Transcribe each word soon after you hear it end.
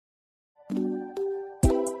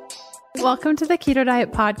Welcome to the Keto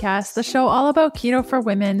Diet Podcast, the show all about keto for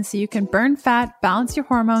women so you can burn fat, balance your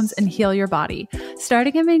hormones, and heal your body.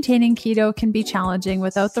 Starting and maintaining keto can be challenging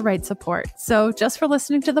without the right support. So just for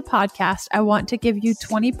listening to the podcast, I want to give you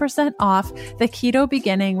 20% off the Keto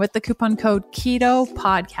Beginning with the coupon code KETO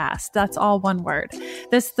PODCAST. That's all one word.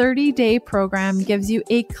 This 30-day program gives you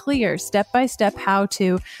a clear step-by-step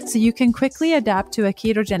how-to so you can quickly adapt to a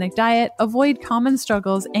ketogenic diet, avoid common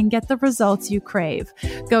struggles, and get the results you crave.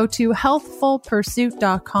 Go to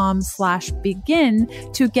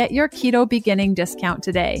healthfulpursuit.com/begin to get your Keto Beginning discount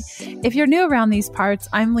today. If you're new around these parts,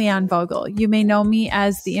 I'm Leanne Vogel. You may know me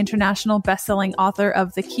as the international best-selling author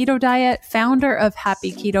of The Keto Diet, founder of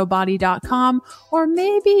happyketobody.com, or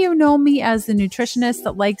maybe you know me as the nutritionist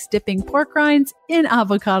that likes dipping pork rinds in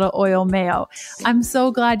avocado oil mayo. I'm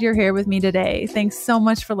so glad you're here with me today. Thanks so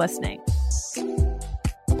much for listening.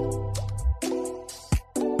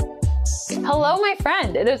 Hello, my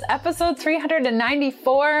friend. It is episode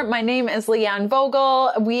 394. My name is Leanne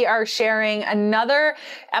Vogel. We are sharing another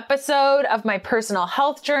episode of my personal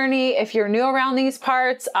health journey. If you're new around these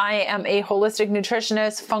parts, I am a holistic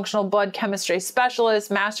nutritionist, functional blood chemistry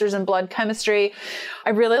specialist, master's in blood chemistry. I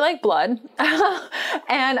really like blood.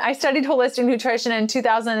 And I studied holistic nutrition in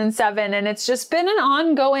 2007. And it's just been an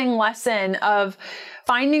ongoing lesson of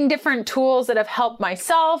finding different tools that have helped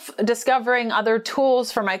myself, discovering other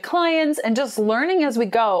tools for my clients, and just learning as we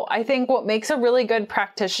go. I think what makes a really good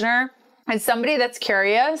practitioner is somebody that's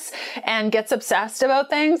curious and gets obsessed about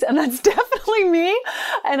things. And that's definitely me.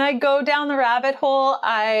 And I go down the rabbit hole.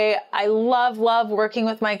 I love working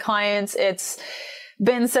with my clients. It's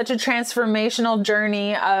been such a transformational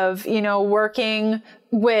journey of, working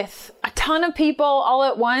with a ton of people all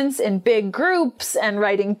at once in big groups and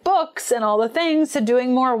writing books and all the things to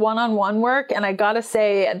doing more one-on-one work. And I gotta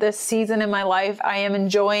say, at this season in my life, I am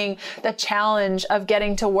enjoying the challenge of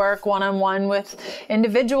getting to work one-on-one with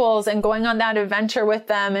individuals and going on that adventure with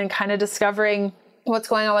them and kind of discovering what's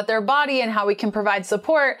going on with their body and how we can provide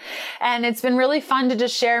support. And it's been really fun to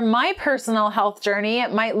just share my personal health journey.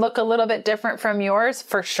 It might look a little bit different from yours,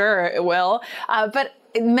 for sure it will, but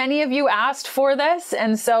many of you asked for this.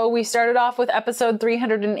 And so we started off with episode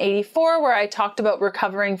 384, where I talked about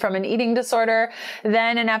recovering from an eating disorder.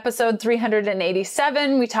 Then in episode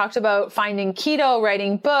 387, we talked about finding keto,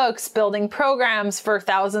 writing books, building programs for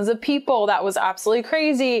thousands of people. That was absolutely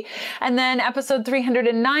crazy. And then episode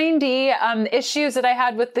 390, issues that I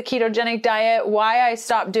had with the ketogenic diet, why I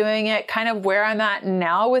stopped doing it, kind of where I'm at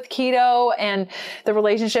now with keto and the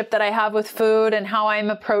relationship that I have with food and how I'm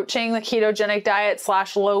approaching the ketogenic diet /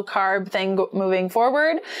 low carb thing moving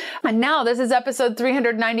forward. And now this is episode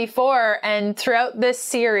 394. And throughout this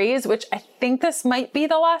series, which I think this might be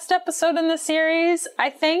the last episode in the series, I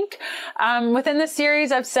think, within the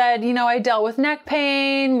series, I've said, I dealt with neck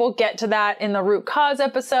pain. We'll get to that in the root cause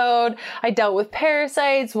episode. I dealt with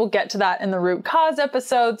parasites. We'll get to that in the root cause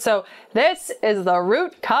episode. So this is the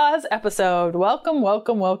root cause episode. Welcome,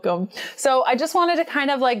 welcome, welcome. So I just wanted to kind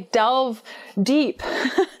of delve deep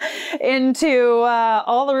into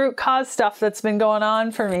all the root cause stuff that's been going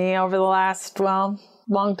on for me over the last, long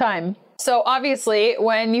time. So obviously,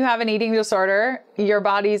 when you have an eating disorder, your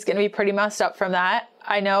body's going to be pretty messed up from that.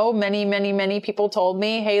 I know many people told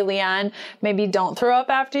me, hey, Leanne, maybe don't throw up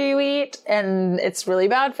after you eat and it's really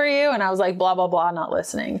bad for you. And I was like, blah, blah, blah, not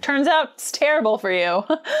listening. Turns out it's terrible for you.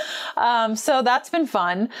 So that's been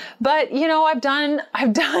fun. But, I've done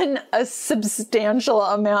a substantial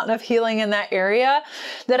amount of healing in that area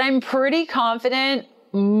that I'm pretty confident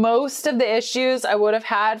most of the issues I would have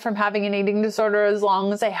had from having an eating disorder as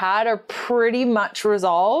long as I had are pretty much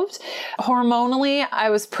resolved. Hormonally, I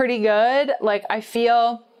was pretty good. I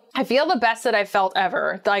feel the best that I've felt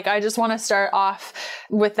ever. I just want to start off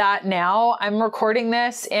with that now. I'm recording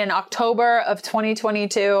this in October of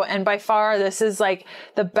 2022. And by far, this is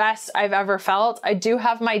the best I've ever felt. I do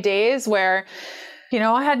have my days where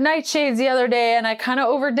I had nightshades the other day and I kind of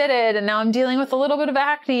overdid it. And now I'm dealing with a little bit of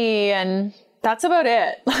acne and that's about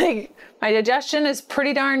it. My digestion is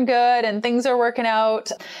pretty darn good and things are working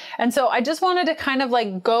out. And so I just wanted to kind of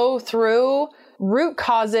go through root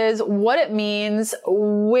causes, what it means,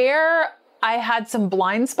 where I had some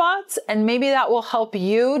blind spots, and maybe that will help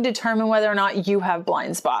you determine whether or not you have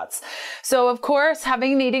blind spots. So of course,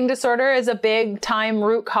 having an eating disorder is a big time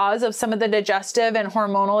root cause of some of the digestive and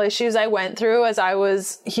hormonal issues I went through as I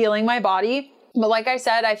was healing my body. But like I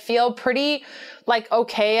said, I feel pretty like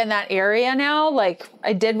okay in that area now. Like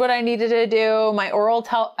I did what I needed to do. My oral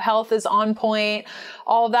health is on point.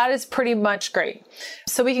 All of that is pretty much great.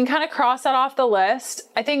 So we can kind of cross that off the list.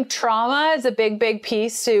 I think trauma is a big, big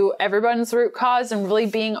piece to everyone's root cause, and really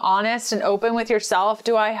being honest and open with yourself.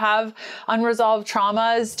 Do I have unresolved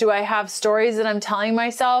traumas? Do I have stories that I'm telling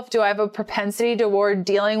myself? Do I have a propensity toward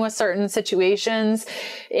dealing with certain situations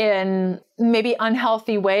in maybe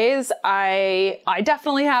unhealthy ways? I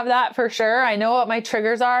definitely have that for sure. I know what my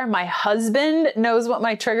triggers are. My husband knows what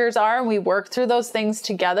my triggers are, and we work through those things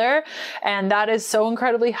together. And that is so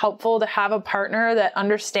incredibly helpful to have a partner that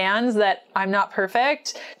understands that I'm not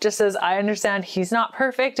perfect, just as I understand he's not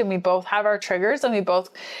perfect, and we both have our triggers and we both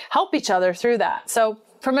help each other through that. So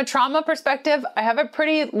from a trauma perspective, I have it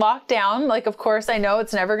pretty locked down. Like, of course, I know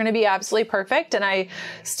it's never going to be absolutely perfect, and I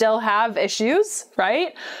still have issues,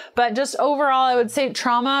 right? But just overall, I would say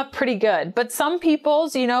trauma, pretty good. But some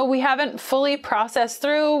people's, we haven't fully processed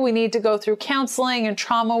through. We need to go through counseling and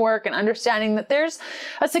trauma work and understanding that there's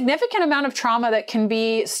a significant amount of trauma that can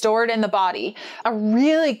be stored in the body. A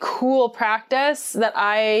really cool practice that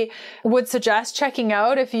I would suggest checking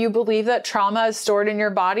out if you believe that trauma is stored in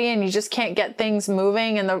your body and you just can't get things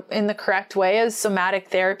moving in the correct way, is somatic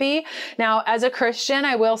therapy. Now, as a Christian,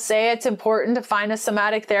 I will say it's important to find a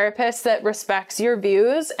somatic therapist that respects your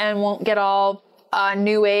views and won't get all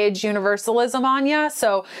new age universalism on you.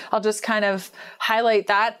 So I'll just kind of highlight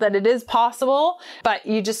that it is possible, but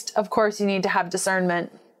of course, you need to have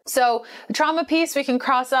discernment. So the trauma piece, we can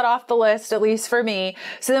cross that off the list, at least for me.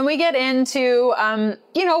 So then we get into,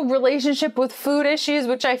 relationship with food issues,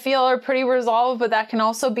 which I feel are pretty resolved, but that can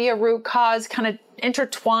also be a root cause, kind of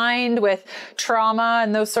intertwined with trauma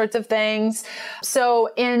and those sorts of things.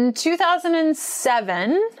 So in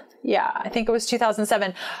 2007, I think it was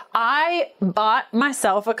 2007, I bought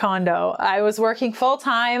myself a condo. I was working full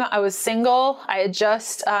time. I was single. I had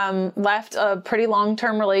just left a pretty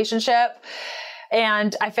long-term relationship.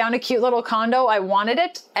 And I found a cute little condo. I wanted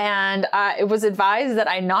it, and it was advised that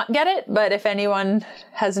I not get it. But if anyone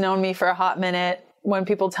has known me for a hot minute, when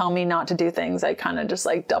people tell me not to do things, I kind of just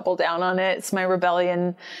like double down on it. It's my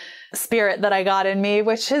rebellion spirit that I got in me,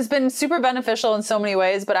 which has been super beneficial in so many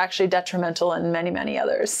ways, but actually detrimental in many, many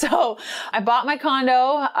others. So I bought my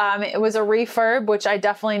condo. It was a refurb, which I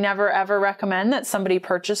definitely never, ever recommend that somebody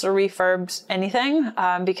purchase a refurbed anything,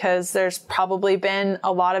 because there's probably been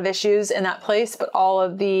a lot of issues in that place, but all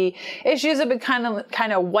of the issues have been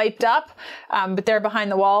kind of wiped up, but they're behind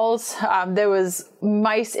the walls. There was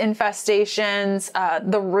mice infestations.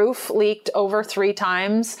 The roof leaked over 3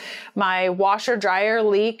 times. My washer dryer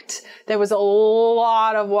leaked. There was a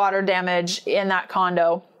lot of water damage in that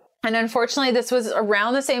condo. And unfortunately, this was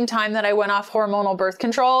around the same time that I went off hormonal birth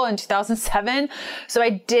control in 2007. So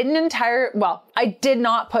I did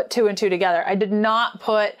not put 2 and 2 together. I did not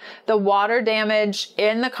put the water damage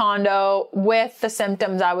in the condo with the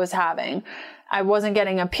symptoms I was having. I wasn't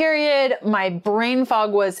getting a period. My brain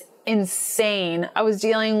fog was insane. I was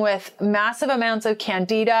dealing with massive amounts of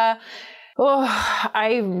candida. Oh,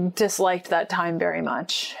 I disliked that time very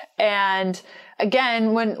much. And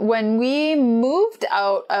again, when we moved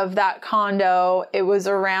out of that condo, it was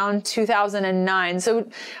around 2009. So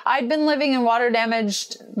I'd been living in water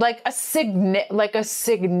damage, like a significant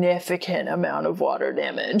amount of water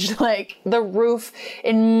damage. Like the roof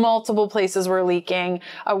in multiple places was leaking.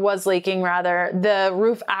 The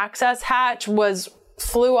roof access hatch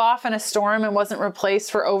flew off in a storm and wasn't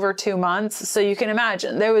replaced for over 2 months. So you can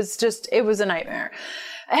imagine it was a nightmare.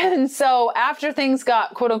 And so after things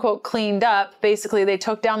got quote unquote cleaned up, basically they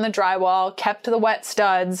took down the drywall, kept the wet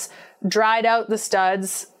studs, dried out the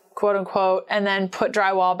studs, quote unquote, and then put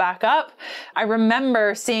drywall back up. I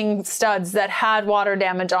remember seeing studs that had water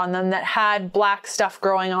damage on them, that had black stuff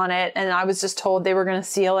growing on it. And I was just told they were going to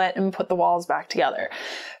seal it and put the walls back together.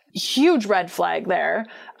 Huge red flag there.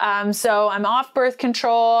 So I'm off birth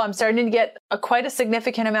control. I'm starting to get quite a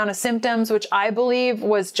significant amount of symptoms, which I believe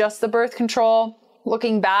was just the birth control.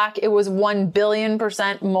 Looking back, it was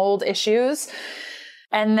 1,000,000,000% mold issues.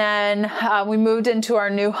 And then we moved into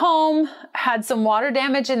our new home, had some water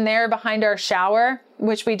damage in there behind our shower,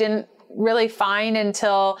 which we didn't really find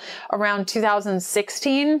until around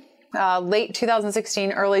 2016. Late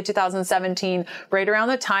 2016, early 2017, right around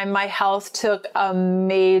the time my health took a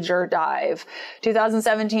major dive.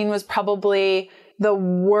 2017 was probably the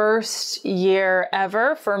worst year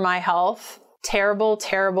ever for my health. Terrible,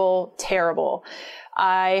 terrible, terrible.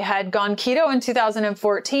 I had gone keto in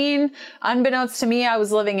 2014. Unbeknownst to me, I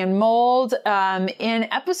was living in mold. In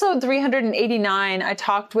episode 389, I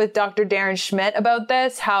talked with Dr. Darren Schmidt about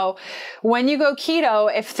this, how when you go keto,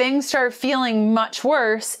 if things start feeling much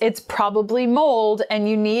worse, it's probably mold and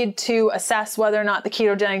you need to assess whether or not the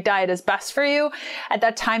ketogenic diet is best for you. At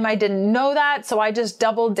that time, I didn't know that. So I just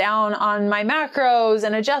doubled down on my macros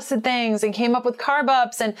and adjusted things and came up with carb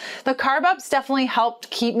ups. And the carb ups definitely helped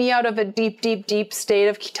keep me out of a deep state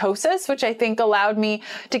of ketosis, which I think allowed me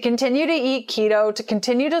to continue to eat keto, to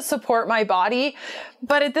continue to support my body.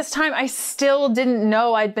 But at this time, I still didn't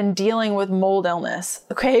know I'd been dealing with mold illness.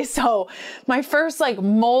 Okay. So my first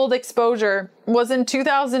mold exposure was in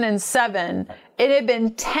 2007. It had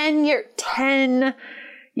been 10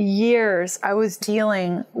 years I was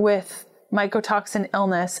dealing with mycotoxin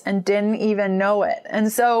illness and didn't even know it. And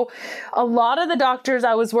so a lot of the doctors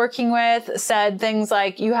I was working with said things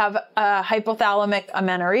like, you have hypothalamic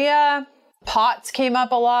amenorrhea, POTS came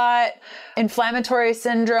up a lot, inflammatory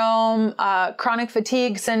syndrome, chronic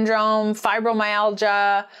fatigue syndrome,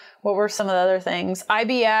 fibromyalgia. What were some of the other things?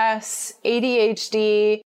 IBS,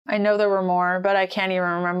 ADHD. I know there were more, but I can't even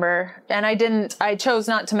remember. And I chose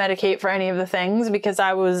not to medicate for any of the things because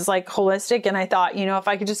I was holistic. And I thought, if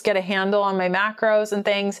I could just get a handle on my macros and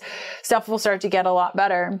things, stuff will start to get a lot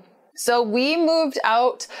better. So we moved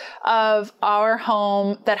out of our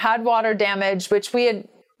home that had water damage, which we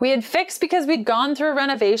had fixed because we'd gone through a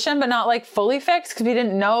renovation, but not fully fixed because we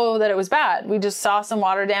didn't know that it was bad. We just saw some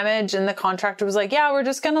water damage and the contractor was like, yeah, we're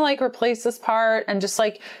just going to replace this part and just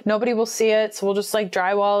nobody will see it. So we'll just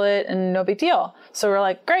drywall it and no big deal. So we're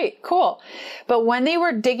like, great, cool. But when they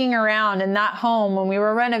were digging around in that home, when we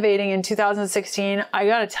were renovating in 2016, I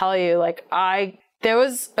got to tell you, there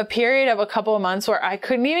was a period of a couple of months where I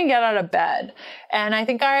couldn't even get out of bed. And I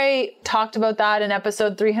think I talked about that in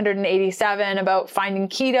episode 387 about finding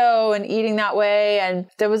keto and eating that way. And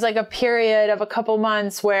there was a period of a couple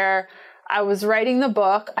months where I was writing the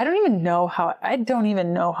book. I don't even know how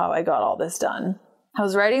I got all this done. I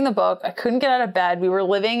was writing the book. I couldn't get out of bed. We were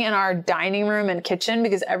living in our dining room and kitchen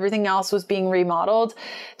because everything else was being remodeled.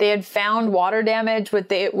 They had found water damage,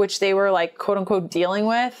 which they were quote unquote dealing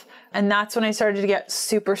with. And that's when I started to get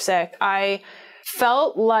super sick. I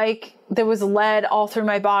felt like there was lead all through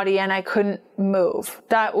my body and I couldn't move.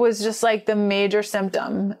 That was just the major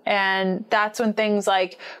symptom. And that's when things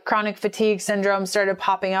like chronic fatigue syndrome started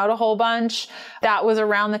popping out a whole bunch. That was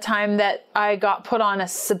around the time that I got put on a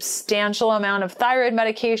substantial amount of thyroid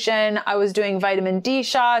medication. I was doing vitamin D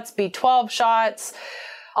shots, B12 shots,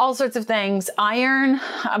 all sorts of things. Iron,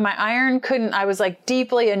 my iron I was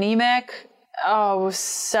deeply anemic. Oh, it was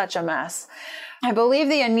such a mess. I believe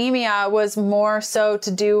the anemia was more so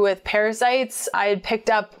to do with parasites. I had picked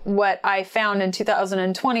up what I found in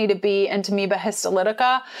 2020 to be Entamoeba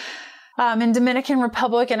histolytica in Dominican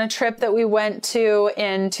Republic in a trip that we went to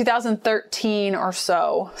in 2013 or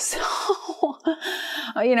so. So,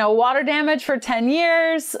 water damage for 10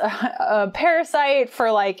 years, a parasite for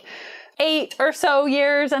 8 or so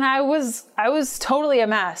years. And I was totally a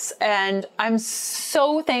mess. And I'm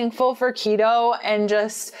so thankful for keto and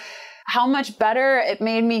just how much better it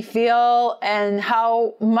made me feel and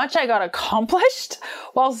how much I got accomplished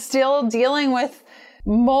while still dealing with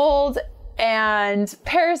mold and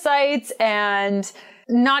parasites and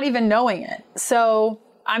not even knowing it. So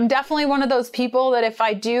I'm definitely one of those people that if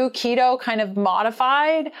I do keto kind of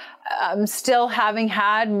modified, still having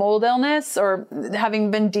had mold illness or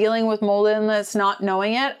having been dealing with mold illness, not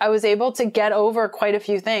knowing it, I was able to get over quite a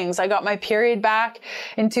few things. I got my period back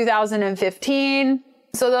in 2015.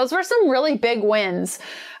 So those were some really big wins.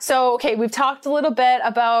 So, okay, we've talked a little bit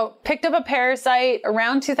about picked up a parasite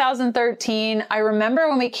around 2013. I remember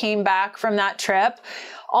when we came back from that trip,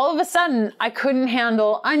 all of a sudden I couldn't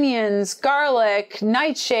handle onions, garlic,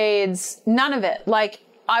 nightshades, none of it.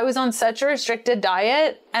 I was on such a restricted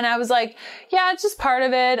diet and I was like, yeah, it's just part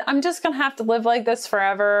of it. I'm just going to have to live like this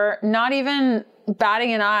forever. Not even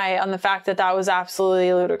batting an eye on the fact that that was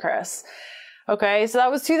absolutely ludicrous. Okay, so that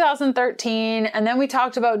was 2013. And then we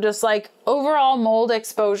talked about just overall mold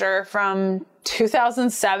exposure from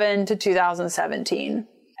 2007 to 2017.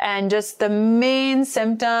 And just the main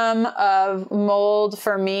symptom of mold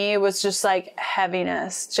for me was just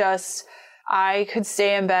heaviness. I could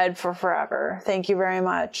stay in bed for forever. Thank you very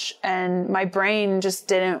much. And my brain just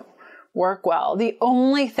didn't work well. The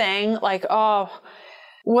only thing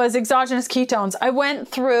was exogenous ketones. I went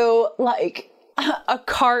through a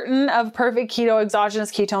carton of perfect keto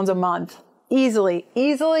exogenous ketones a month. Easily,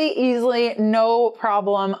 no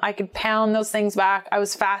problem. I could pound those things back. I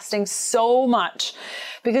was fasting so much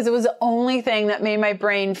because it was the only thing that made my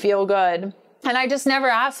brain feel good. And I just never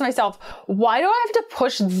asked myself, why do I have to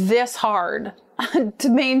push this hard to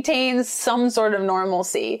maintain some sort of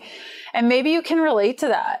normalcy? And maybe you can relate to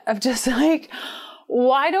that, of just like,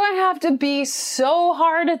 why do I have to be so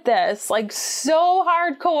hard at this, like so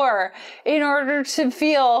hardcore, in order to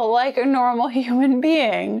feel like a normal human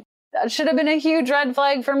being? That should have been a huge red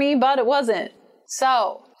flag for me, but it wasn't.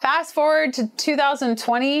 So fast forward to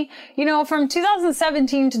 2020, from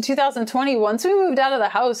 2017 to 2020, once we moved out of the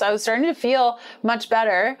house, I was starting to feel much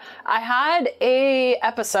better. I had a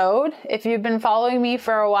episode, if you've been following me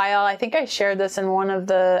for a while, I think I shared this in one of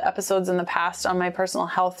the episodes in the past on my personal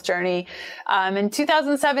health journey. In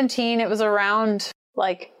 2017, it was around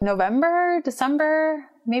like November, December,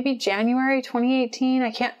 maybe January 2018.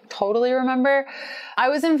 I can't totally remember. I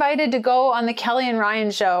was invited to go on the Kelly and Ryan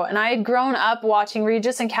show, and I had grown up watching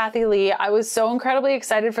Regis and Kathy Lee. I was so incredibly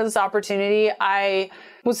excited for this opportunity. I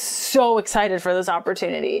was so excited for this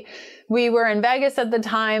opportunity. We were in Vegas at the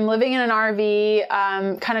time, living in an RV,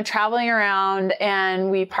 kind of traveling around,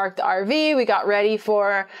 and we parked the RV. We got ready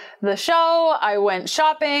for the show. I went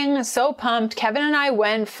shopping, so pumped. Kevin and I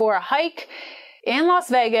went for a hike in Las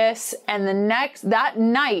Vegas, and that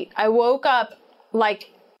night I woke up like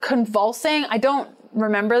convulsing. I don't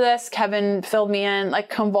remember this. Kevin filled me in, like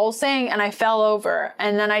convulsing, and I fell over,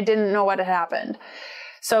 and then I didn't know what had happened.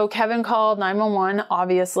 So Kevin called 911,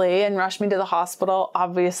 obviously, and rushed me to the hospital,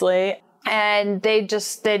 obviously. And they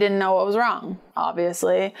didn't know what was wrong,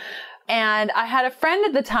 obviously. And I had a friend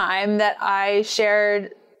at the time that I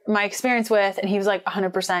shared my experience with, and he was like,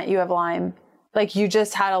 100% you have Lyme. Like, you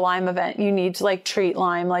just had a Lyme event. You need to like treat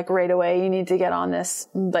Lyme like right away. You need to get on this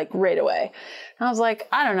like right away. And I was like,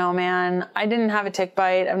 I don't know, man. I didn't have a tick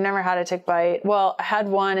bite. I've never had a tick bite. Well, I had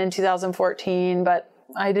one in 2014, but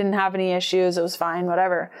I didn't have any issues. It was fine,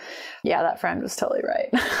 whatever. Yeah, that friend was totally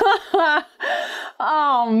right.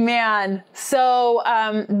 Oh man. So,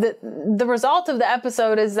 the result of the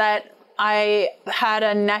episode is that I had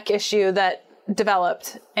a neck issue that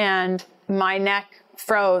developed, and my neck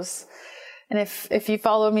froze. And if you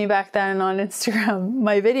followed me back then on Instagram,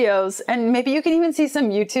 my videos, and maybe you can even see some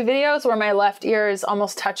YouTube videos where my left ear is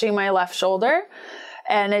almost touching my left shoulder,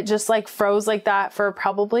 and it just like froze like that for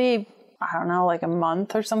probably, I don't know, like a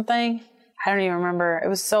month or something. I don't even remember. It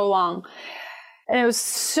was so long. And it was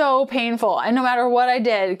so painful. And no matter what I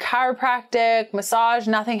did, chiropractic, massage,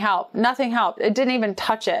 nothing helped. Nothing helped. It didn't even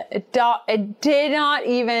touch it. It did not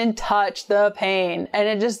even touch the pain.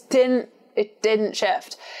 And it didn't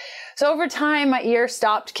shift. So over time, my ear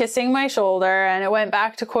stopped kissing my shoulder, and it went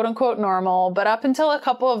back to quote unquote normal. But up until a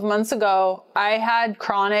couple of months ago, I had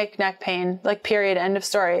chronic neck pain, like period, end of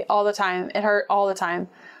story, all the time. It hurt all the time.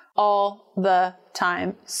 All the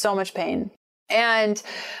time. So much pain. And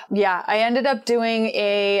yeah, I ended up doing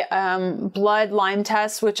a blood Lyme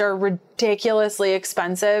test, which are ridiculously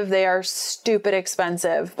expensive. They are stupid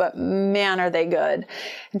expensive, but man, are they good.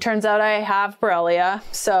 It turns out I have Borrelia.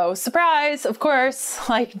 So surprise, of course,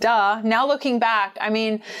 like duh. Now looking back, I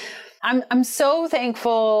mean, I'm so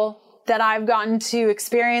thankful that I've gotten to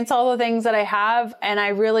experience all the things that I have. And I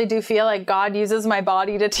really do feel like God uses my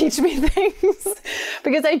body to teach me things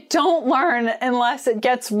because I don't learn unless it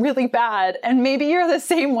gets really bad. And maybe you're the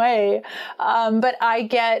same way. But I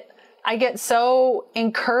get so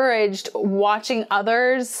encouraged watching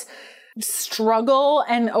others struggle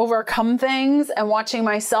and overcome things, and watching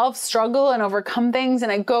myself struggle and overcome things.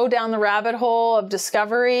 And I go down the rabbit hole of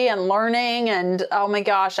discovery and learning. And oh my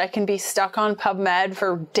gosh, I can be stuck on PubMed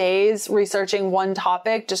for days researching one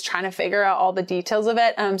topic, just trying to figure out all the details of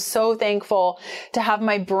it. And I'm so thankful to have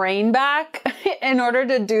my brain back in order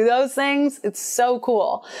to do those things. It's so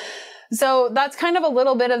cool. So that's kind of a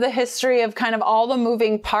little bit of the history of kind of all the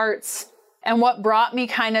moving parts and what brought me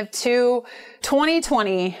kind of to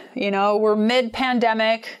 2020. We're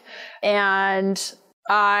mid-pandemic, and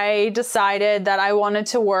I decided that I wanted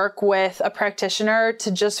to work with a practitioner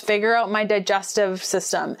to just figure out my digestive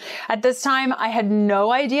system. At this time, I had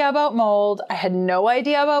no idea about mold. I had no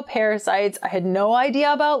idea about parasites. I had no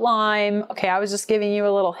idea about Lyme. Okay, I was just giving you a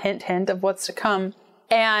little hint of what's to come.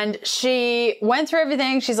 And she went through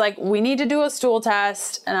everything. She's like, we need to do a stool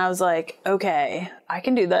test. And I was like, okay, I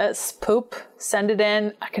can do this. Poop, send it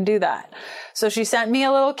in. I can do that. So she sent me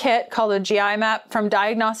a little kit called a GI map from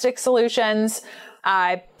Diagnostic Solutions.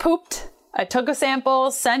 I pooped. I took a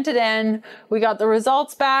sample, sent it in. We got the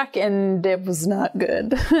results back, and it was not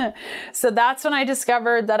good. So that's when I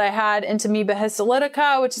discovered that I had Entamoeba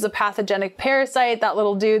histolytica, which is a pathogenic parasite, that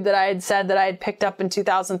little dude that I had said that I had picked up in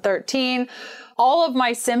 2013. All of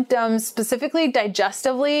my symptoms, specifically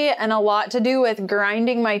digestively, and a lot to do with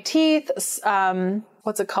grinding my teeth,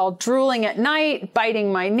 what's it called? Drooling at night,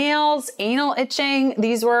 biting my nails, anal itching.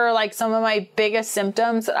 These were like some of my biggest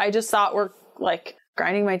symptoms that I just thought were like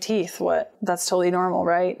grinding my teeth. What? That's totally normal,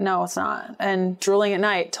 right? No, it's not. And drooling at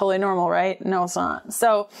night, totally normal, right? No, it's not.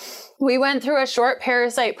 So we went through a short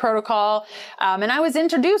parasite protocol, and I was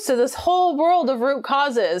introduced to this whole world of root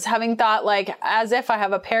causes, having thought like, as if I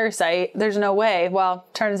have a parasite, there's no way. Well,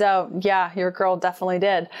 turns out, yeah, your girl definitely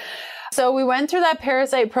did. So we went through that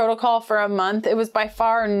parasite protocol for a month. It was by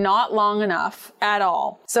far not long enough at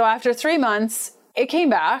all. So after 3 months, it came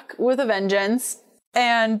back with a vengeance.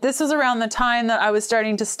 And this was around the time that I was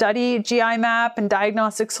starting to study GI map and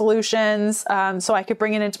diagnostic solutions, so I could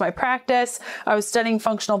bring it into my practice. I was studying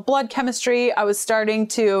functional blood chemistry. I was starting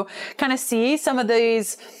to kind of see some of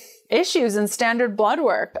these issues in standard blood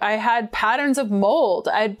work. I had patterns of mold.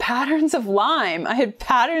 I had patterns of Lyme. I had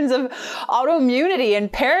patterns of autoimmunity and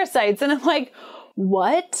parasites. And I'm like,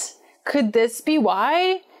 what? Could this be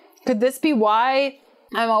why? Could this be why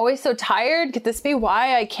I'm always so tired? Could this be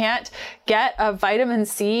why I can't get a vitamin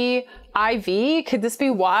C IV? Could this be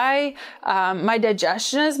why my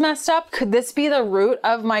digestion is messed up? Could this be the root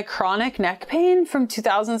of my chronic neck pain from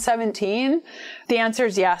 2017? The answer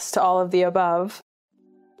is yes to all of the above.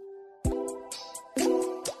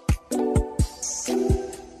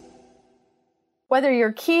 Whether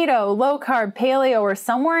you're keto, low carb, paleo, or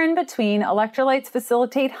somewhere in between, electrolytes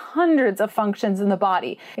facilitate hundreds of functions in the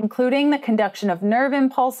body, including the conduction of nerve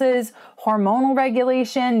impulses, hormonal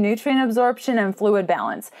regulation, nutrient absorption, and fluid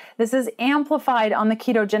balance. This is amplified on the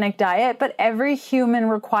ketogenic diet, but every human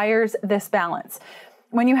requires this balance.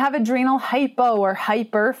 When you have adrenal hypo or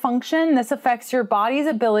hyperfunction, this affects your body's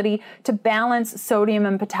ability to balance sodium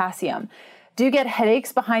and potassium. Do you get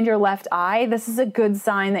headaches behind your left eye? This is a good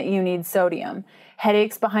sign that you need sodium.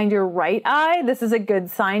 Headaches behind your right eye? This is a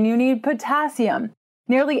good sign you need potassium.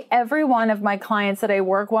 Nearly every one of my clients that I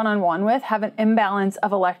work one-on-one with have an imbalance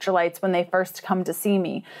of electrolytes when they first come to see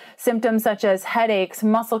me. Symptoms such as headaches,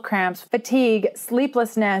 muscle cramps, fatigue,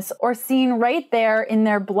 sleeplessness, are seen right there in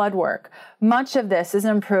their blood work. Much of this is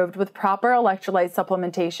improved with proper electrolyte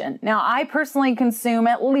supplementation. Now, I personally consume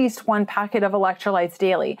at least 1 packet of electrolytes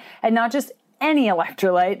daily, and not just any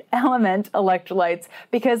electrolyte, Element electrolytes,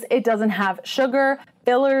 because it doesn't have sugar,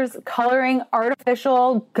 fillers, coloring,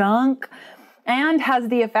 artificial gunk, and has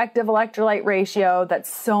the effective electrolyte ratio that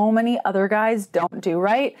so many other guys don't do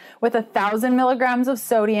right, with 1,000 milligrams of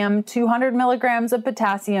sodium, 200 milligrams of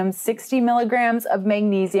potassium, 60 milligrams of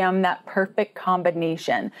magnesium, that perfect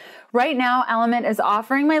combination. Right now, Element is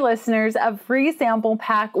offering my listeners a free sample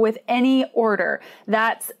pack with any order.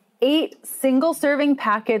 That's 8 single-serving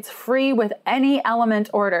packets free with any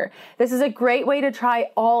Element order. This is a great way to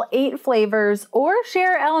try all 8 flavors or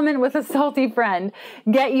share Element with a salty friend.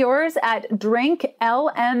 Get yours at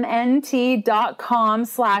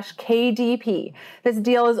drinklmnt.com/KDP. This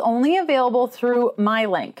deal is only available through my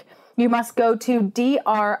link. You must go to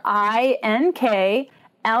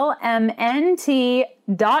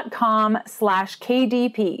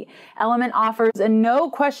drinklmnt.com/KDP. Element offers a no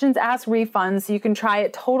questions asked refund, so you can try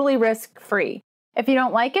it totally risk-free. If you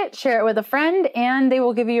don't like it, share it with a friend and they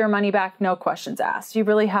will give you your money back, no questions asked. You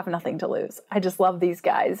really have nothing to lose. I just love these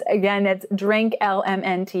guys. Again, it's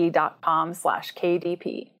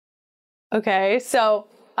drinklmnt.com/KDP. Okay, so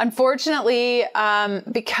unfortunately,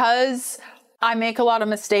 because I make a lot of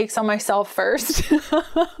mistakes on myself first,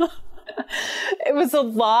 it was a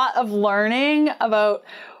lot of learning about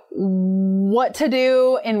what to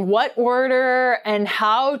do in what order and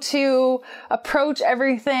how to approach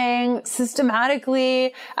everything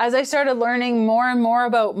systematically. As I started learning more and more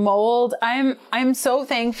about mold, I'm so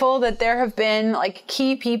thankful that there have been like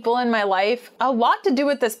key people in my life. A lot to do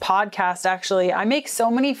with this podcast, actually. I make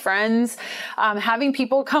so many friends, having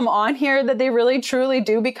people come on here that they really truly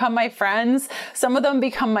do become my friends. Some of them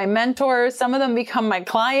become my mentors, some of them become my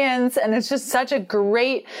clients, and it's just such a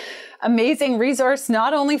great, amazing resource,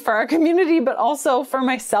 not only for our community, but also for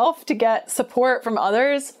myself to get support from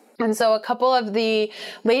others. And so a couple of the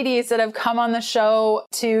ladies that have come on the show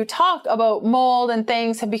to talk about mold and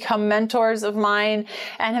things have become mentors of mine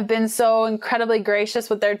and have been so incredibly gracious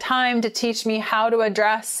with their time to teach me how to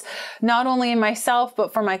address not only myself,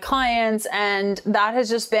 but for my clients. And that has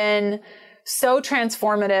just been so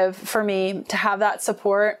transformative for me to have that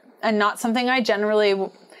support, and not something I generally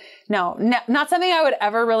not something I would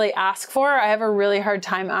ever really ask for. I have a really hard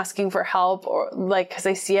time asking for help, or like, cause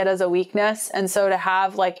I see it as a weakness. And so to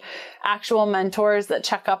have like actual mentors that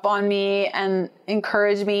check up on me and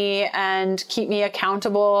encourage me and keep me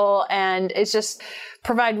accountable, and it's just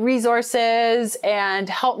provide resources and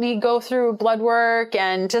help me go through blood work,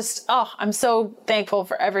 and just, I'm so thankful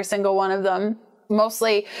for every single one of them.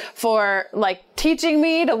 mostly for like teaching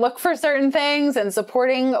me to look for certain things and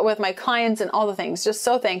supporting with my clients and all the things. Just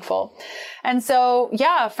so thankful. And so,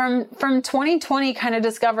 yeah, from 2020 kind of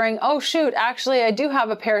discovering, oh shoot, actually I do have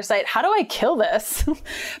a parasite. How do I kill this?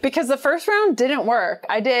 Because the first round didn't work.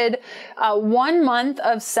 I did 1 month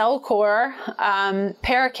of Cellcore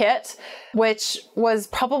Parakit, which was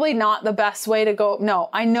probably not the best way to go. No,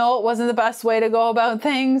 I know it wasn't the best way to go about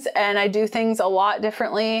things. And I do things a lot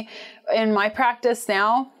differently in my practice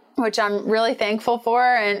now, which I'm really thankful for,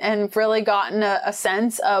 and really gotten a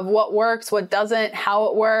sense of what works, what doesn't, how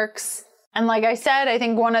it works. And like I said, I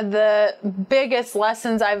think one of the biggest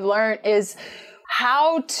lessons I've learned is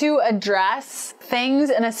how to address things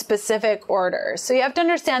in a specific order. So you have to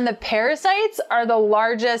understand that parasites are the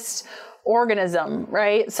largest organism,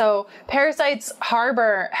 right? So parasites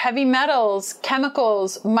harbor heavy metals,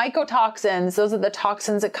 chemicals, mycotoxins. Those are the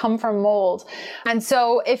toxins that come from mold. And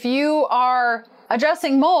so if you are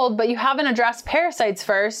addressing mold, but you haven't addressed parasites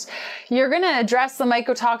first, you're going to address the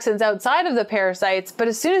mycotoxins outside of the parasites. But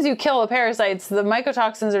as soon as you kill the parasites, the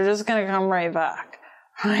mycotoxins are just going to come right back,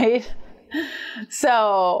 right?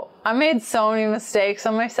 So I made so many mistakes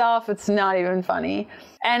on myself. It's not even funny.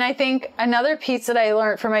 And I think another piece that I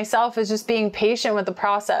learned for myself is just being patient with the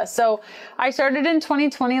process. So I started in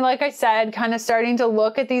 2020, like I said, kind of starting to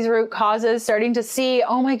look at these root causes, starting to see,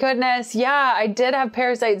 oh my goodness, yeah, I did have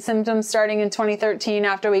parasite symptoms starting in 2013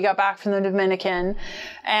 after we got back from the Dominican.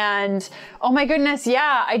 And oh my goodness,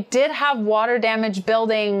 yeah, I did have water damage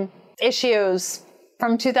building issues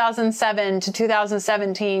from 2007 to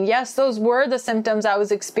 2017. Yes, those were the symptoms I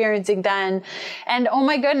was experiencing then. And oh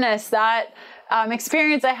my goodness, that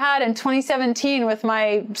experience I had in 2017 with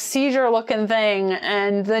my seizure looking thing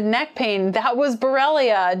and the neck pain, that was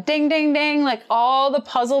Borrelia. Ding, ding, ding. Like all the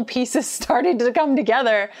puzzle pieces started to come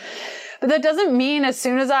together. But that doesn't mean as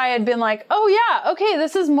soon as I had been like, oh yeah, okay,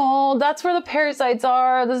 this is mold. That's where the parasites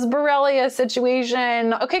are. This is Borrelia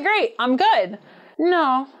situation. Okay, great. I'm good.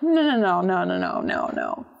 No, not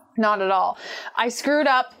at all. I screwed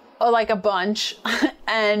up like a bunch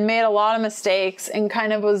and made a lot of mistakes and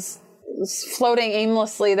kind of was floating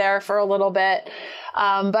aimlessly there for a little bit.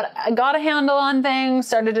 But I got a handle on things,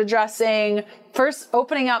 started addressing, first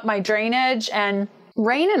opening up my drainage. And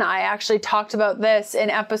Rain and I actually talked about this in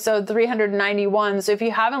episode 391. So if you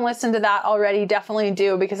haven't listened to that already, definitely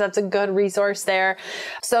do, because that's a good resource there.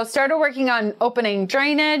 So started working on opening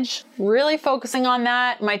drainage, really focusing on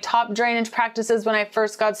that. My top drainage practices when I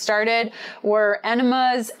first got started were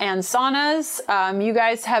enemas and saunas. You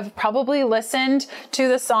guys have probably listened to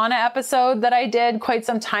the sauna episode that I did quite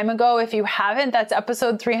some time ago. If you haven't, that's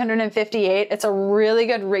episode 358. It's a really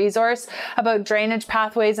good resource about drainage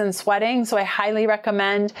pathways and sweating. So I highly recommend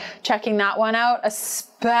checking that one out,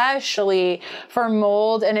 especially for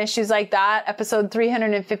mold and issues like that. Episode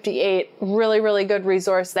 358, really, really good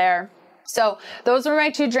resource there. So those were my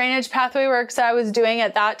two drainage pathway works that I was doing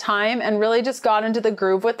at that time, and really just got into the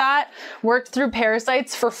groove with that. Worked through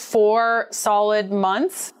parasites for 4 solid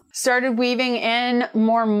months. Started weaving in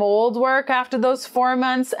more mold work after those 4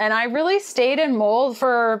 months. And I really stayed in mold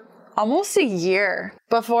for almost a year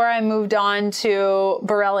before I moved on to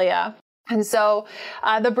Borrelia. And so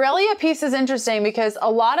the Borrelia piece is interesting because a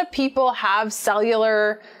lot of people have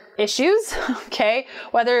cellular issues, okay?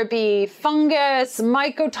 Whether it be fungus,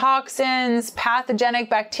 mycotoxins, pathogenic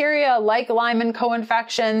bacteria like Lyme and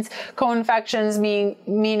co-infections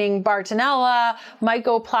meaning Bartonella,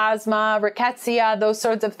 Mycoplasma, Rickettsia, those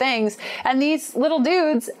sorts of things. And these little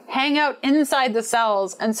dudes hang out inside the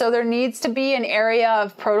cells. And so there needs to be an area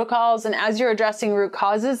of protocols, and as you're addressing root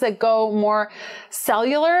causes, that go more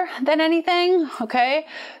cellular than anything, okay?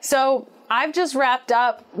 So I've just wrapped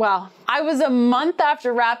up, well, I was a month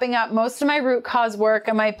after wrapping up most of my root cause work,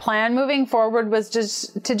 and my plan moving forward was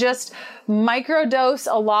just to microdose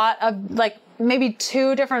a lot of like maybe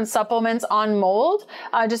 2 different supplements on mold,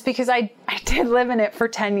 just because I did live in it for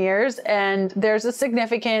 10 years, and there's a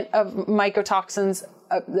significant amount of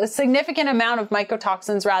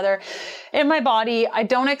mycotoxins in my body. I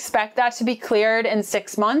don't expect that to be cleared in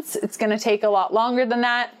 6 months. It's going to take a lot longer than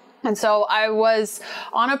that. And so I was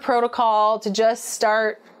on a protocol to just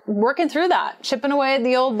start working through that, chipping away at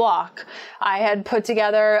the old block. I had put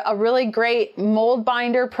together a really great mold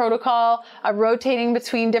binder protocol, rotating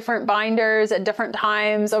between different binders at different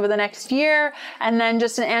times over the next year, and then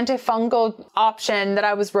just an antifungal option that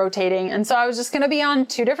I was rotating. And so I was just going to be on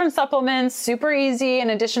 2 different supplements, super easy,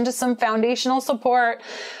 in addition to some foundational support.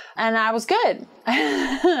 And I was good.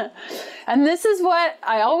 And this is what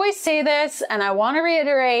I always say this, and I want to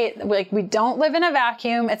reiterate, like, we don't live in a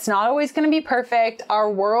vacuum. It's not always going to be perfect.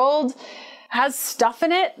 Our world has stuff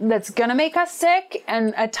in it that's going to make us sick.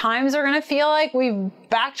 And at times we're going to feel like we've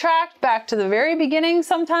backtracked back to the very beginning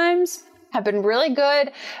sometimes. I've been really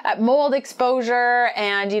good at mold exposure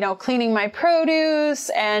and, cleaning my produce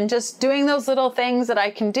and just doing those little things that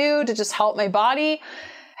I can do to just help my body.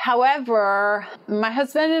 However, my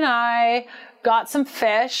husband and I got some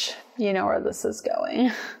fish, you know where this is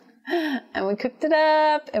going, and we cooked it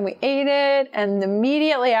up and we ate it. And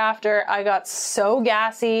immediately after, I got so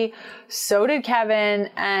gassy, so did Kevin,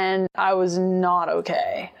 and I was not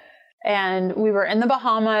okay. And we were in the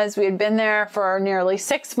Bahamas. We had been there for nearly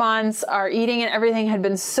 6 months. Our eating and everything had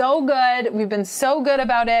been so good. We've been so good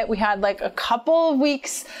about it. We had like a couple of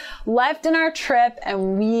weeks left in our trip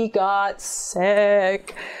and we got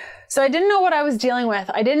sick. So I didn't know what I was dealing with.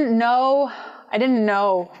 I didn't know.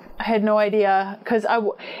 I had no idea because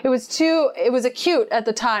it was acute at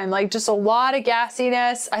the time, like just a lot of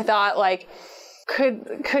gassiness. I thought like,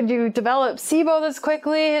 could you develop SIBO this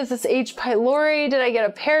quickly? Is this H. pylori? Did I get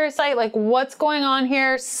a parasite? Like what's going on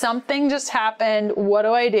here? Something just happened. What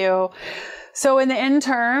do I do? So in the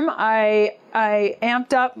interim, I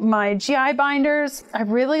amped up my GI binders. I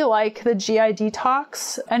really like the GI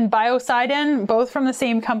Detox and Biocidin, both from the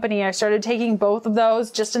same company. I started taking both of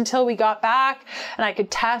those just until we got back and I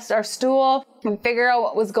could test our stool and figure out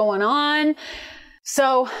what was going on.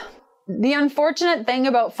 So the unfortunate thing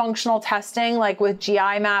about functional testing, like with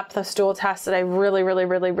GI Map, the stool test that I really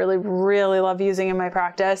love using in my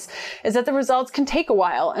practice, is that the results can take a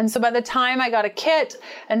while. And so by the time I got a kit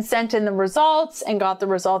and sent in the results and got the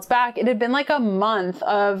results back, it had been like a month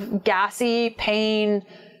of gassy pain,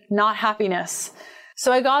 not happiness.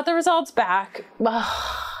 So I got the results back.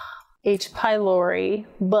 H. pylori.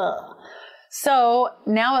 So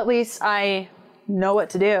now at least I know what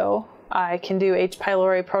to do. I can do H.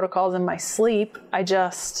 pylori protocols in my sleep. I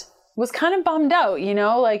just was kind of bummed out,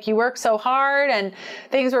 like you work so hard and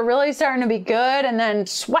things were really starting to be good and then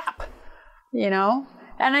swap,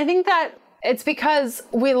 And I think that it's because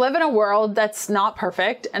we live in a world that's not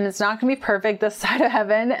perfect and it's not going to be perfect this side of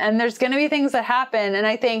heaven. And there's going to be things that happen. And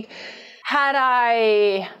I think had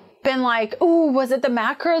I been like, ooh, was it the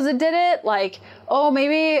macros that did it? Like, oh,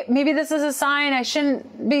 maybe this is a sign I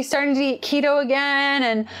shouldn't be starting to eat keto again.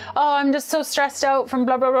 And, oh, I'm just so stressed out from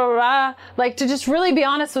blah, blah, blah, blah. Like to just really be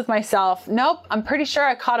honest with myself. Nope. I'm pretty sure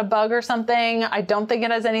I caught a bug or something. I don't think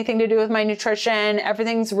it has anything to do with my nutrition.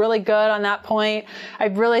 Everything's really good on that point. I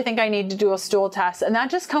really think I need to do a stool test. And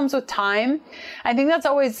that just comes with time. I think that's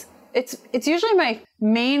always, it's usually my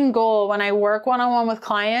main goal when I work one-on-one with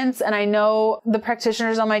clients, and I know the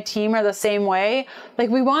practitioners on my team are the same way. Like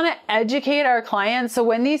we want to educate our clients. So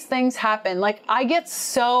when these things happen, like I get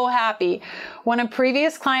so happy when a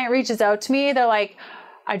previous client reaches out to me, they're like,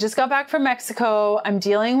 I just got back from Mexico. I'm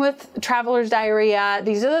dealing with traveler's diarrhea.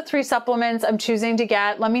 These are the 3 supplements I'm choosing to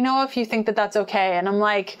get. Let me know if you think that that's okay. And I'm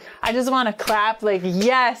like, I just want to clap like,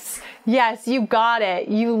 yes, you got it.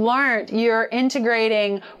 You're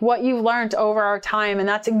integrating what you've learned over our time. And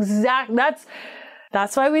that's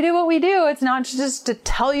why we do what we do. It's not just to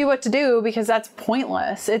tell you what to do because that's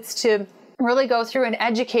pointless. It's to really go through and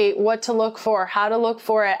educate what to look for, how to look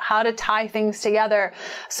for it, how to tie things together.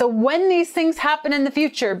 So when these things happen in the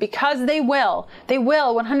future, because they will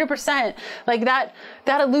 100%, like that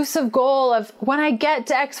elusive goal of when I get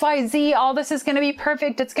to XYZ, all this is going to be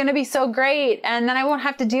perfect. It's going to be so great. And then I won't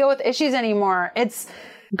have to deal with issues anymore. It's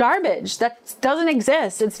garbage. That doesn't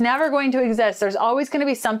exist. It's never going to exist. There's always going to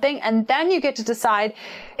be something. And then you get to decide,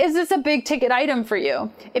 is this a big ticket item for you?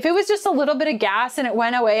 If it was just a little bit of gas and it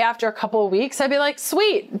went away after a couple of weeks, I'd be like,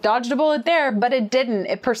 sweet, dodged a bullet there, but it didn't.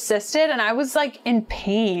 It persisted and I was like in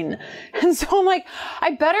pain. And so I'm like,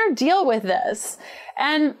 I better deal with this.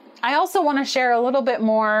 And I also want to share a little bit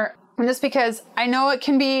more just because I know it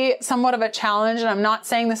can be somewhat of a challenge, and I'm not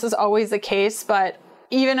saying this is always the case, but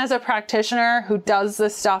even as a practitioner who does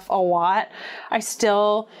this stuff a lot, I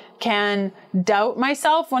still can doubt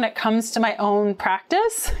myself when it comes to my own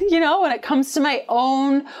practice, when it comes to my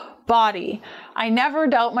own body. I never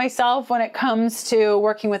doubt myself when it comes to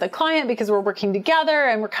working with a client because we're working together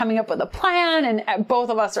and we're coming up with a plan and both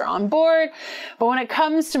of us are on board. But when it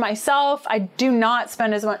comes to myself, I do not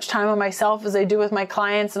spend as much time on myself as I do with my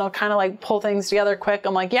clients, and I'll kind of like pull things together quick.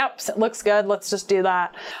 I'm like, yep, it looks good. Let's just do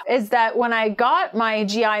that. Is that when I got my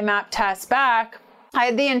GI Map test back, I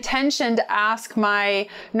had the intention to ask my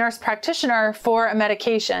nurse practitioner for a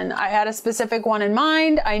medication. I had a specific one in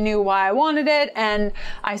mind. I knew why I wanted it, and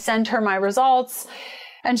I sent her my results.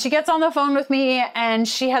 And she gets on the phone with me and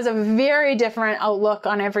she has a very different outlook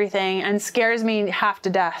on everything and scares me half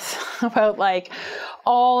to death about like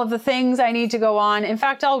all of the things I need to go on. In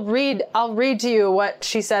fact, I'll read to you what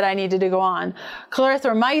she said I needed to go on.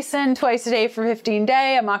 Clarithromycin twice a day for 15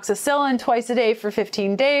 days, amoxicillin twice a day for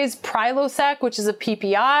 15 days, Prilosec, which is a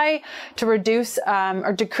PPI to reduce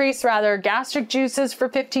or decrease rather gastric juices for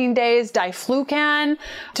 15 days, diflucan,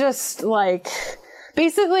 just like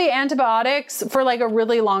basically antibiotics for like a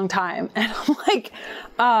really long time. And I'm like,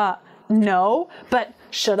 no, but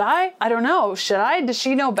should I? I don't know. Should I? Does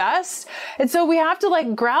she know best? And so we have to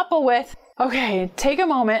like grapple with, okay, take a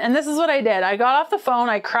moment. And this is what I did. I got off the phone.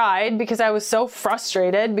 I cried because I was so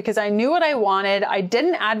frustrated because I knew what I wanted. I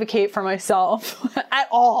didn't advocate for myself at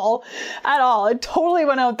all. It totally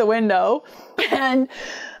went out the window. And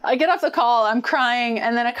I get off the call, I'm crying,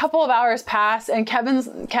 and then a couple of hours pass, and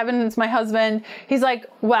Kevin's my husband. He's like,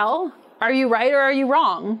 well, are you right or are you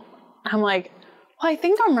wrong? I'm like, well, I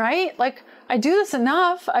think I'm right. Like, I do this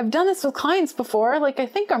enough. I've done this with clients before. Like, I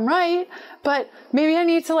think I'm right, but maybe I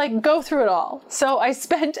need to like go through it all. So I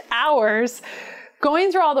spent hours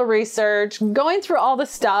going through all the research, going through all the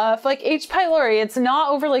stuff. Like H. pylori, it's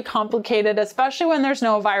not overly complicated, especially when there's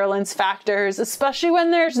no virulence factors, especially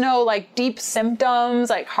when there's no like deep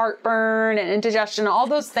symptoms like heartburn and indigestion, all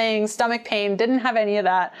those things, stomach pain, didn't have any of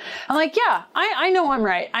that. I'm like, yeah, I know I'm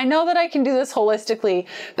right. I know that I can do this holistically,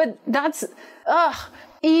 but that's,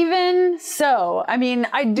 even so, I mean,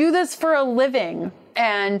 I do this for a living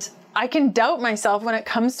and I can doubt myself when it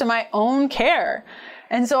comes to my own care.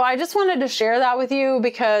 And so I just wanted to share that with you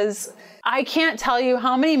because I can't tell you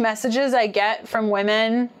how many messages I get from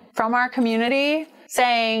women from our community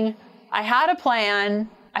saying, I had a plan.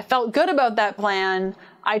 I felt good about that plan.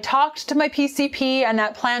 I talked to my PCP and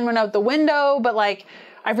that plan went out the window, but like,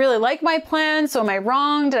 I really like my plan. So am I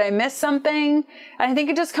wrong? Did I miss something? And I think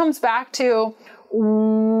it just comes back to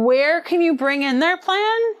where can you bring in their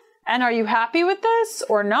plan? And are you happy with this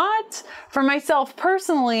or not? For myself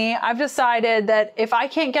personally, I've decided that if I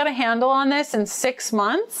can't get a handle on this in 6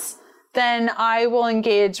 months, then I will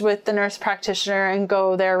engage with the nurse practitioner and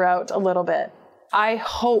go their route a little bit. I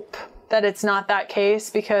hope that it's not that case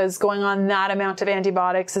because going on that amount of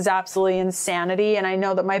antibiotics is absolutely insanity. And I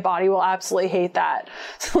know that my body will absolutely hate that.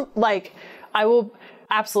 Like, I will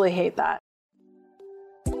absolutely hate that.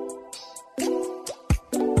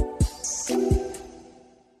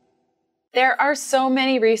 There are so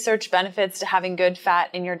many research benefits to having good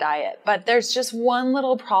fat in your diet, but there's just one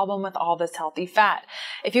little problem with all this healthy fat.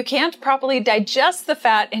 If you can't properly digest the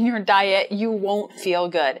fat in your diet, you won't feel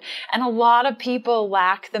good. And a lot of people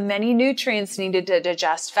lack the many nutrients needed to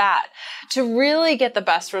digest fat. To really get the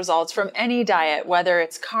best results from any diet, whether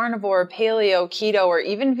it's carnivore, paleo, keto, or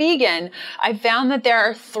even vegan, I've found that there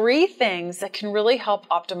are 3 things that can really help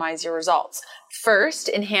optimize your results. First,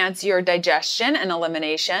 enhance your digestion and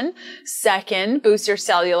elimination. Second, boost your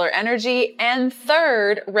cellular energy. And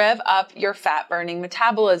third, rev up your fat burning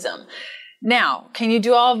metabolism. Now, can you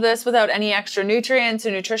do all of this without any extra nutrients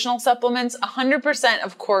or nutritional supplements? 100%,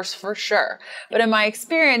 of course, for sure. But in my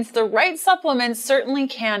experience, the right supplements certainly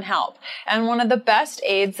can help. And one of the best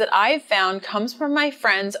aids that I've found comes from my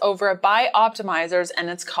friends over at Bioptimizers, and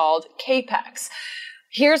it's called Capex.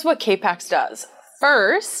 Here's what Capex does.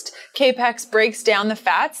 First, Capex breaks down the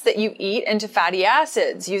fats that you eat into fatty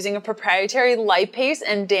acids using a proprietary lipase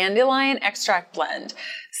and dandelion extract blend.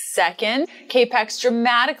 Second, Capex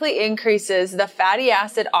dramatically increases the fatty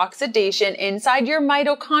acid oxidation inside your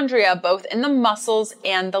mitochondria, both in the muscles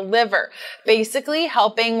and the liver, basically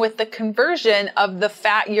helping with the conversion of the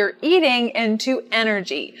fat you're eating into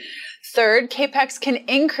energy. Third, Capex can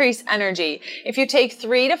increase energy. If you take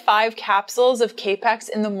 3 to 5 capsules of Capex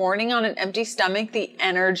in the morning on an empty stomach, the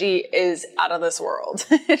energy is out of this world.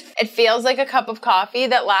 It feels like a cup of coffee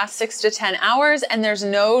that lasts 6 to 10 hours and there's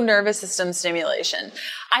no nervous system stimulation.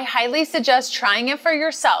 I highly suggest trying it for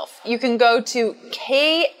yourself. You can go to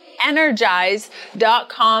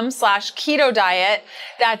kenergize.com/keto diet.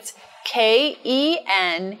 That's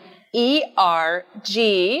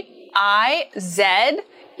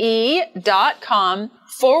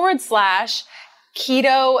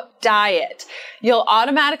KENERGIZE.com/keto diet. You'll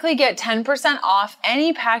automatically get 10% off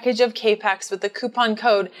any package of Capex with the coupon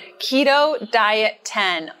code keto diet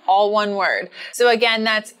 10, all one word. So again,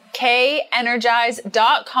 that's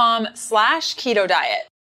kenergize.com/keto diet.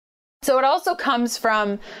 So it also comes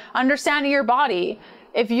from understanding your body.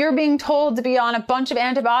 If you're being told to be on a bunch of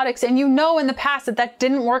antibiotics and you know in the past that that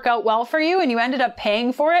didn't work out well for you and you ended up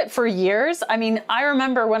paying for it for years. I mean, I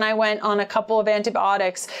remember when I went on a couple of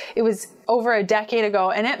antibiotics, it was over a decade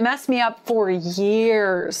ago and it messed me up for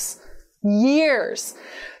years. Years.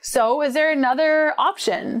 So is there another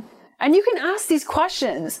option? And you can ask these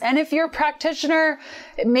questions. And if your practitioner,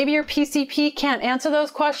 maybe your PCP can't answer those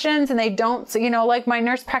questions and they don't, like my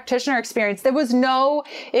nurse practitioner experience, there was no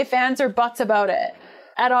ifs, ands, or buts about it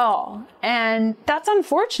at all. And that's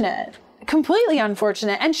unfortunate. Completely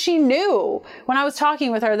unfortunate. And she knew when I was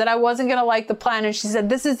talking with her that I wasn't going to like the plan. And she said,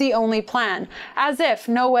 this is the only plan. As if,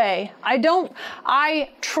 no way.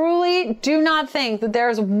 I truly do not think that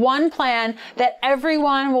there's one plan that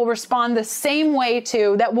everyone will respond the same way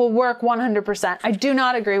to that will work 100%. I do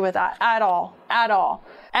not agree with that at all,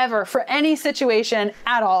 ever, for any situation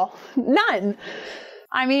at all. None.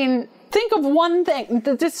 I mean, think of one thing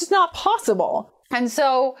that this is not possible. And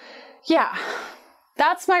so, yeah.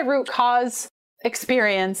 That's my root cause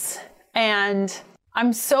experience. And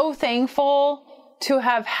I'm so thankful to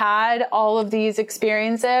have had all of these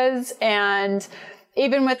experiences. And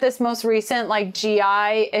even with this most recent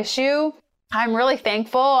GI issue, I'm really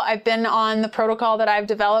thankful. I've been on the protocol that I've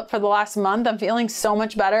developed for the last month. I'm feeling so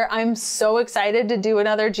much better. I'm so excited to do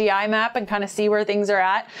another GI map and kind of see where things are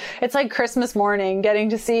at. It's like Christmas morning, getting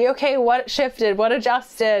to see, okay, what shifted, what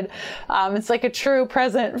adjusted. It's like a true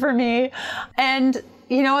present for me. And,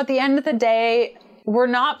 at the end of the day, we're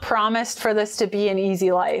not promised for this to be an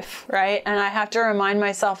easy life, right? And I have to remind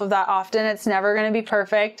myself of that often. It's never going to be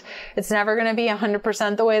perfect. It's never going to be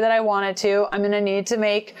 100% the way that I want it to. I'm going to need to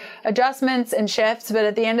make adjustments and shifts, but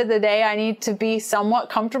at the end of the day, I need to be somewhat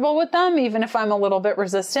comfortable with them, even if I'm a little bit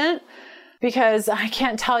resistant. Because I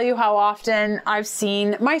can't tell you how often I've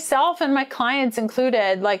seen myself and my clients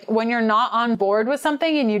included, when you're not on board with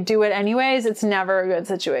something and you do it anyways, it's never a good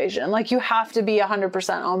situation. You have to be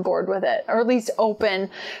 100% on board with it, or at least open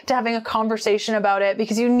to having a conversation about it,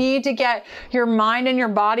 because you need to get your mind and your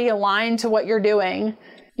body aligned to what you're doing.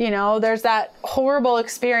 There's that horrible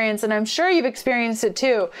experience, and I'm sure you've experienced it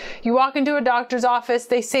too. You walk into a doctor's office,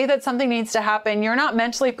 they say that something needs to happen. You're not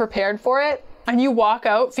mentally prepared for it. And you walk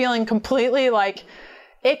out feeling completely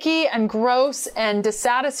icky and gross and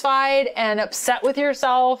dissatisfied and upset with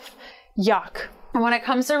yourself. Yuck. And when it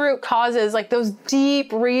comes to root causes, those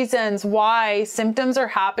deep reasons why symptoms are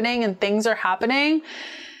happening and things are happening,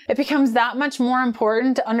 it becomes that much more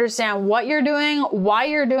important to understand what you're doing, why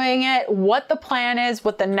you're doing it, what the plan is,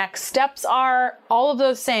 what the next steps are, all of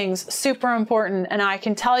those things, super important. And I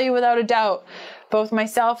can tell you without a doubt, both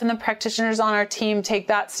myself and the practitioners on our team take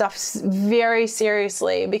that stuff very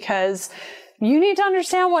seriously, because you need to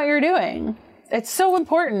understand what you're doing. It's so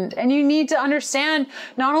important. And you need to understand,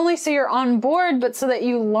 not only so you're on board, but so that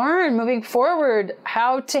you learn moving forward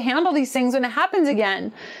how to handle these things when it happens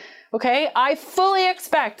again. Okay, I fully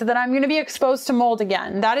expect that I'm going to be exposed to mold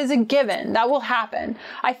again. That is a given. That will happen.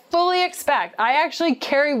 I fully expect. I actually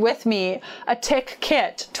carry with me a tick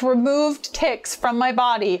kit to remove ticks from my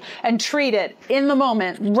body and treat it in the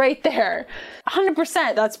moment, right there.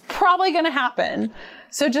 100%. That's probably going to happen.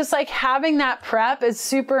 So just having that prep is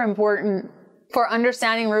super important for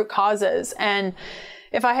understanding root causes. And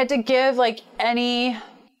if I had to give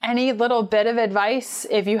any little bit of advice,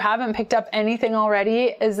 if you haven't picked up anything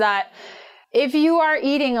already, is that if you are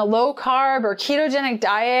eating a low carb or ketogenic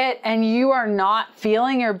diet and you are not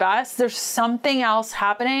feeling your best, there's something else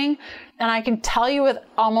happening. And I can tell you with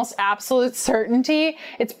almost absolute certainty,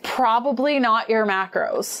 it's probably not your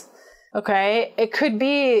macros. Okay. It could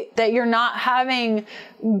be that you're not having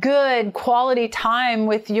good quality time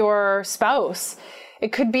with your spouse.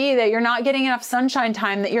 It could be that you're not getting enough sunshine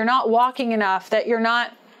time, that you're not walking enough, that you're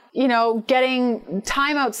not getting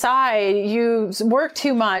time outside, you work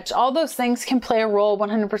too much. All those things can play a role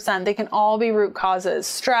 100%. They can all be root causes.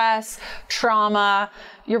 Stress, trauma,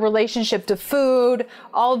 your relationship to food,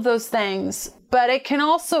 all of those things. But it can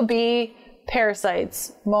also be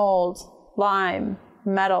parasites, mold, Lyme,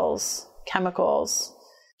 metals, chemicals.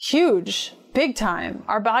 Huge, big time.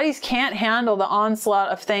 Our bodies can't handle the onslaught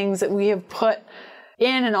of things that we have put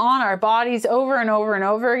in and on our bodies over and over and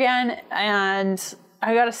over again. And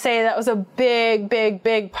I gotta say, that was a big, big,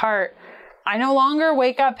 big part. I no longer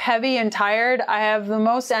wake up heavy and tired. I have the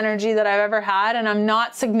most energy that I've ever had, and I'm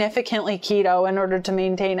not significantly keto in order to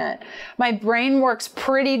maintain it. My brain works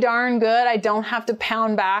pretty darn good. I don't have to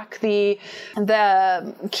pound back the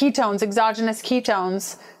ketones, exogenous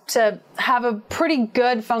ketones, to have a pretty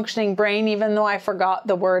good functioning brain, even though I forgot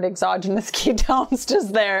the word exogenous ketones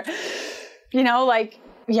just there.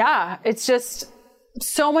 It's just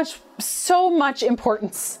so much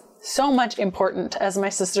importance, as my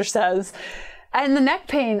sister says. And the neck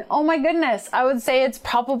pain, oh my goodness, I would say it's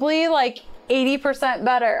probably 80%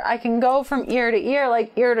 better. I can go from ear to ear,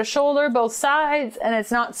 ear to shoulder, both sides, and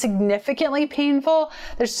it's not significantly painful.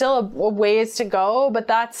 There's still a ways to go, but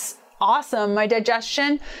that's awesome. My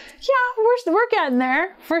digestion, we're getting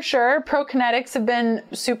there for sure. Prokinetics have been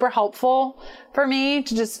super helpful for me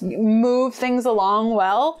to just move things along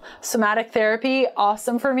well. Somatic therapy,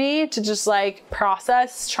 awesome for me to just like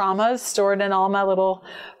process traumas stored in all my little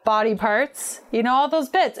body parts, all those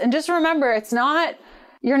bits. And just remember,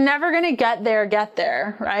 you're never going to get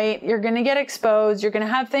there, right? You're going to get exposed. You're going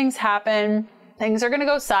to have things happen. Things are going to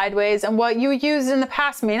go sideways. And what you used in the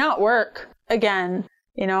past may not work again.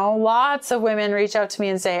 Lots of women reach out to me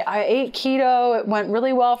and say, I ate keto. It went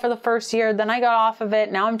really well for the first year. Then I got off of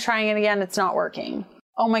it. Now I'm trying it again. It's not working.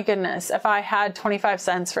 Oh my goodness. If I had 25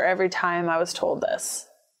 cents for every time I was told this.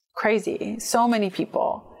 Crazy. So many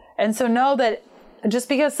people. And so know that just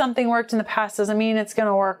because something worked in the past doesn't mean it's going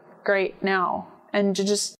to work great now. And to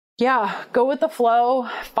just, go with the flow,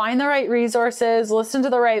 find the right resources, listen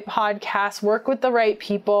to the right podcasts, work with the right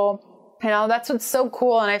people. That's what's so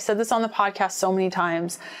cool. And I've said this on the podcast so many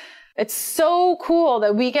times. It's so cool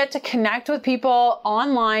that we get to connect with people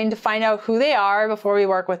online to find out who they are before we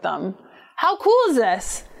work with them. How cool is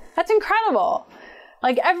this? That's incredible.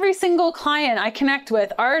 Like every single client I connect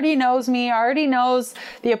with already knows me, already knows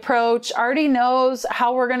the approach, already knows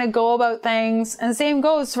how we're going to go about things. And the same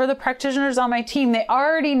goes for the practitioners on my team. They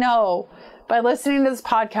already know by listening to this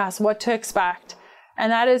podcast what to expect.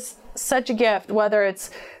 And that is such a gift, whether it's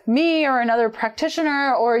me or another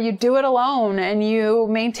practitioner, or you do it alone and you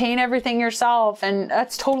maintain everything yourself. And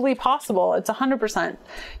that's totally possible. It's 100%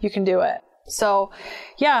 you can do it. So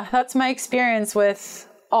that's my experience with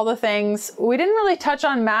all the things. We didn't really touch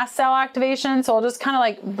on mast cell activation, so I'll just kind of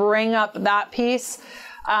like bring up that piece.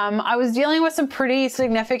 I was dealing with some pretty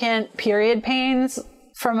significant period pains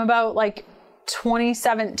from about like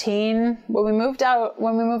 2017 when we moved out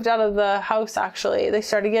of the house. Actually, they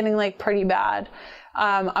started getting like pretty bad.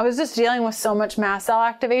 I was just dealing with so much mast cell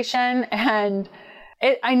activation, and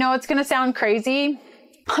I know it's going to sound crazy,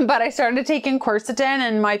 but I started taking quercetin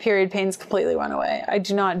and my period pains completely went away. I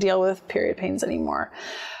do not deal with period pains anymore.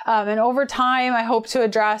 And over time, I hope to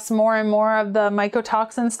address more and more of the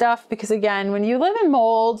mycotoxin stuff, because again, when you live in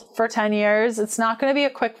mold for 10 years, it's not going to be a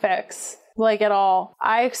quick fix, like at all.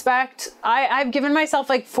 I've given myself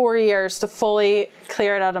like 4 years to fully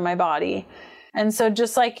clear it out of my body. And so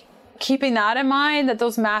just like keeping that in mind, that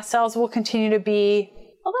those mast cells will continue to be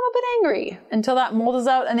a little bit angry until that mold is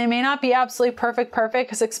out, and they may not be absolutely perfect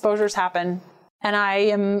because exposures happen. And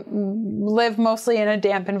I live mostly in a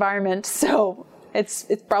damp environment, so it's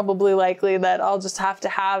probably likely that I'll just have to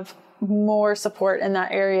have more support in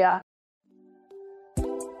that area.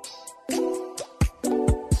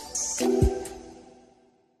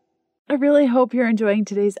 I really hope you're enjoying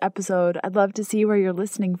today's episode. I'd love to see where you're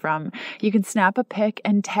listening from. You can snap a pic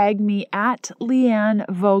and tag me at Leanne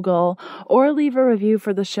Vogel, or leave a review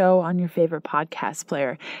for the show on your favorite podcast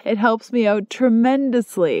player. It helps me out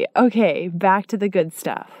tremendously. Okay, back to the good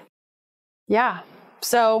stuff. Yeah.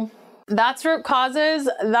 So that's root causes.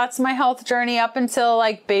 That's my health journey up until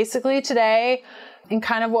like basically today, and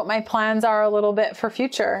kind of what my plans are a little bit for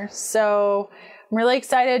future. So I'm really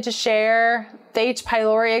excited to share the H.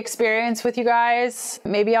 pylori experience with you guys.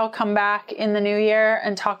 Maybe I'll come back in the new year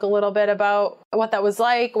and talk a little bit about what that was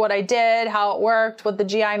like, what I did, how it worked, what the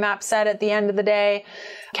GI map said at the end of the day.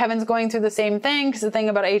 Kevin's going through the same thing, because the thing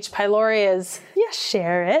about H. pylori is you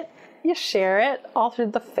share it all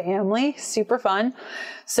through the family. Super fun.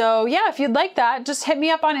 So if you'd like that, just hit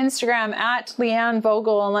me up on Instagram at Leanne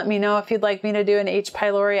Vogel and let me know if you'd like me to do an H.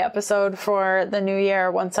 pylori episode for the new year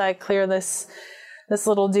once I clear this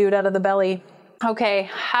little dude out of the belly. Okay,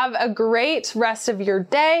 have a great rest of your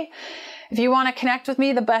day. If you want to connect with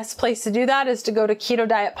me, the best place to do that is to go to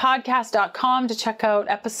ketodietpodcast.com to check out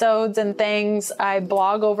episodes and things. I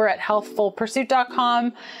blog over at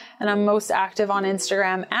healthfulpursuit.com, and I'm most active on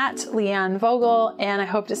Instagram at Leanne Vogel. And I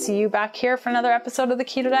hope to see you back here for another episode of the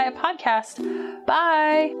Keto Diet Podcast.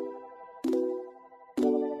 Bye.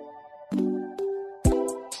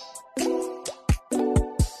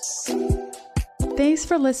 Thanks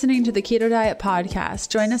for listening to the Keto Diet Podcast.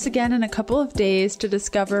 Join us again in a couple of days to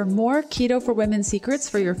discover more Keto for Women secrets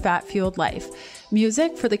for your fat-fueled life.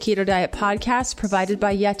 Music for the Keto Diet Podcast provided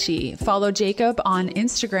by Yechi. Follow Jacob on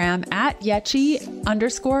Instagram at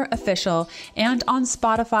Yechi_official and on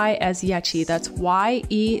Spotify as Yechi. That's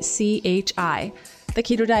YECHI. The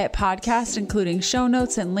Keto Diet Podcast, including show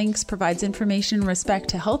notes and links, provides information in respect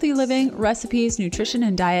to healthy living, recipes, nutrition,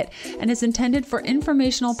 and diet, and is intended for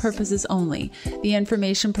informational purposes only. The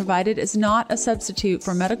information provided is not a substitute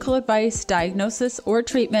for medical advice, diagnosis, or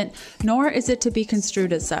treatment, nor is it to be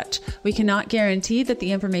construed as such. We cannot guarantee that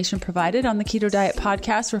the information provided on the Keto Diet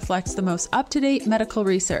Podcast reflects the most up-to-date medical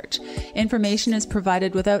research. Information is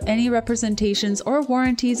provided without any representations or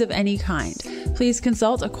warranties of any kind. Please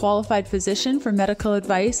consult a qualified physician for medical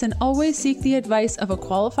advice and always seek the advice of a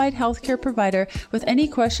qualified healthcare provider with any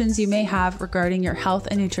questions you may have regarding your health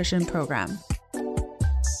and nutrition program.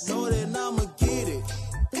 No,